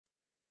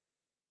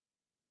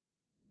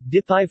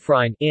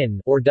Dipivefrine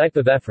in, or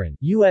Dipivefrine,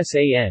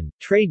 USAN,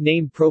 trade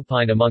name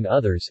Propine among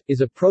others,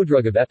 is a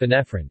prodrug of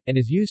epinephrine, and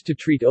is used to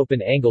treat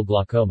open-angle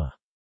glaucoma.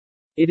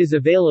 It is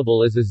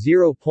available as a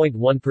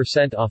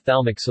 0.1%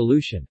 ophthalmic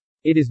solution.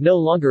 It is no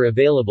longer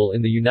available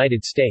in the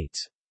United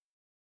States.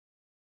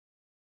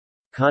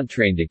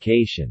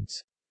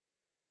 Contraindications.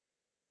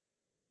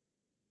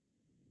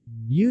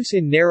 Use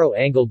in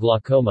narrow-angle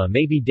glaucoma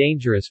may be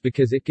dangerous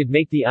because it could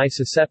make the eye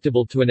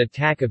susceptible to an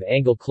attack of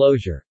angle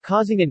closure,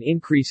 causing an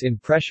increase in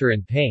pressure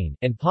and pain,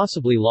 and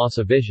possibly loss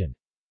of vision.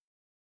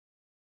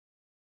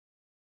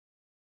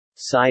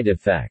 Side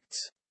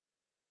effects.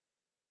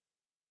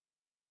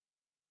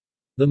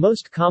 The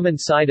most common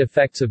side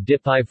effects of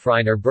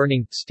Dipivefrine are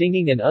burning,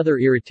 stinging and other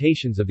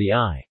irritations of the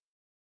eye.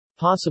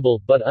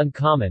 Possible, but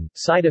uncommon,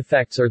 side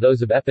effects are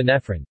those of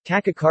epinephrine,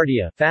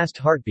 tachycardia, fast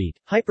heartbeat,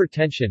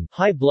 hypertension,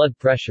 high blood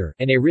pressure,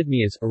 and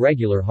arrhythmias,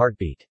 irregular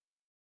heartbeat.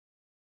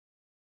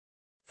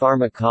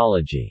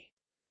 Pharmacology.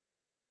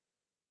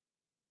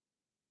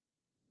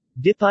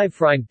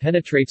 Dipivefrine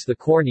penetrates the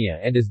cornea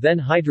and is then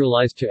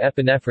hydrolyzed to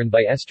epinephrine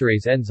by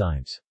esterase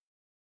enzymes.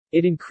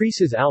 It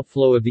increases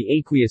outflow of the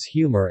aqueous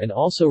humor and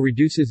also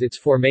reduces its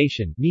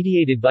formation,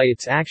 mediated by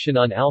its action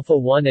on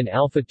alpha-1 and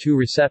alpha-2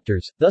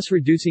 receptors, thus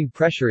reducing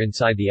pressure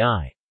inside the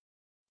eye.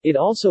 It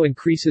also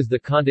increases the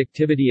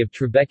conductivity of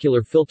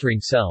trabecular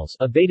filtering cells,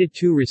 a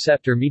beta-2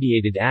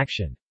 receptor-mediated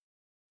action.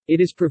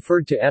 It is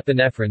preferred to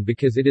epinephrine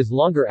because it is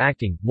longer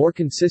acting, more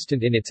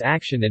consistent in its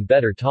action and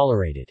better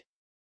tolerated.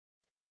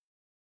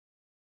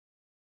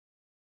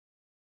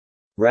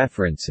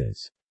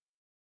 References.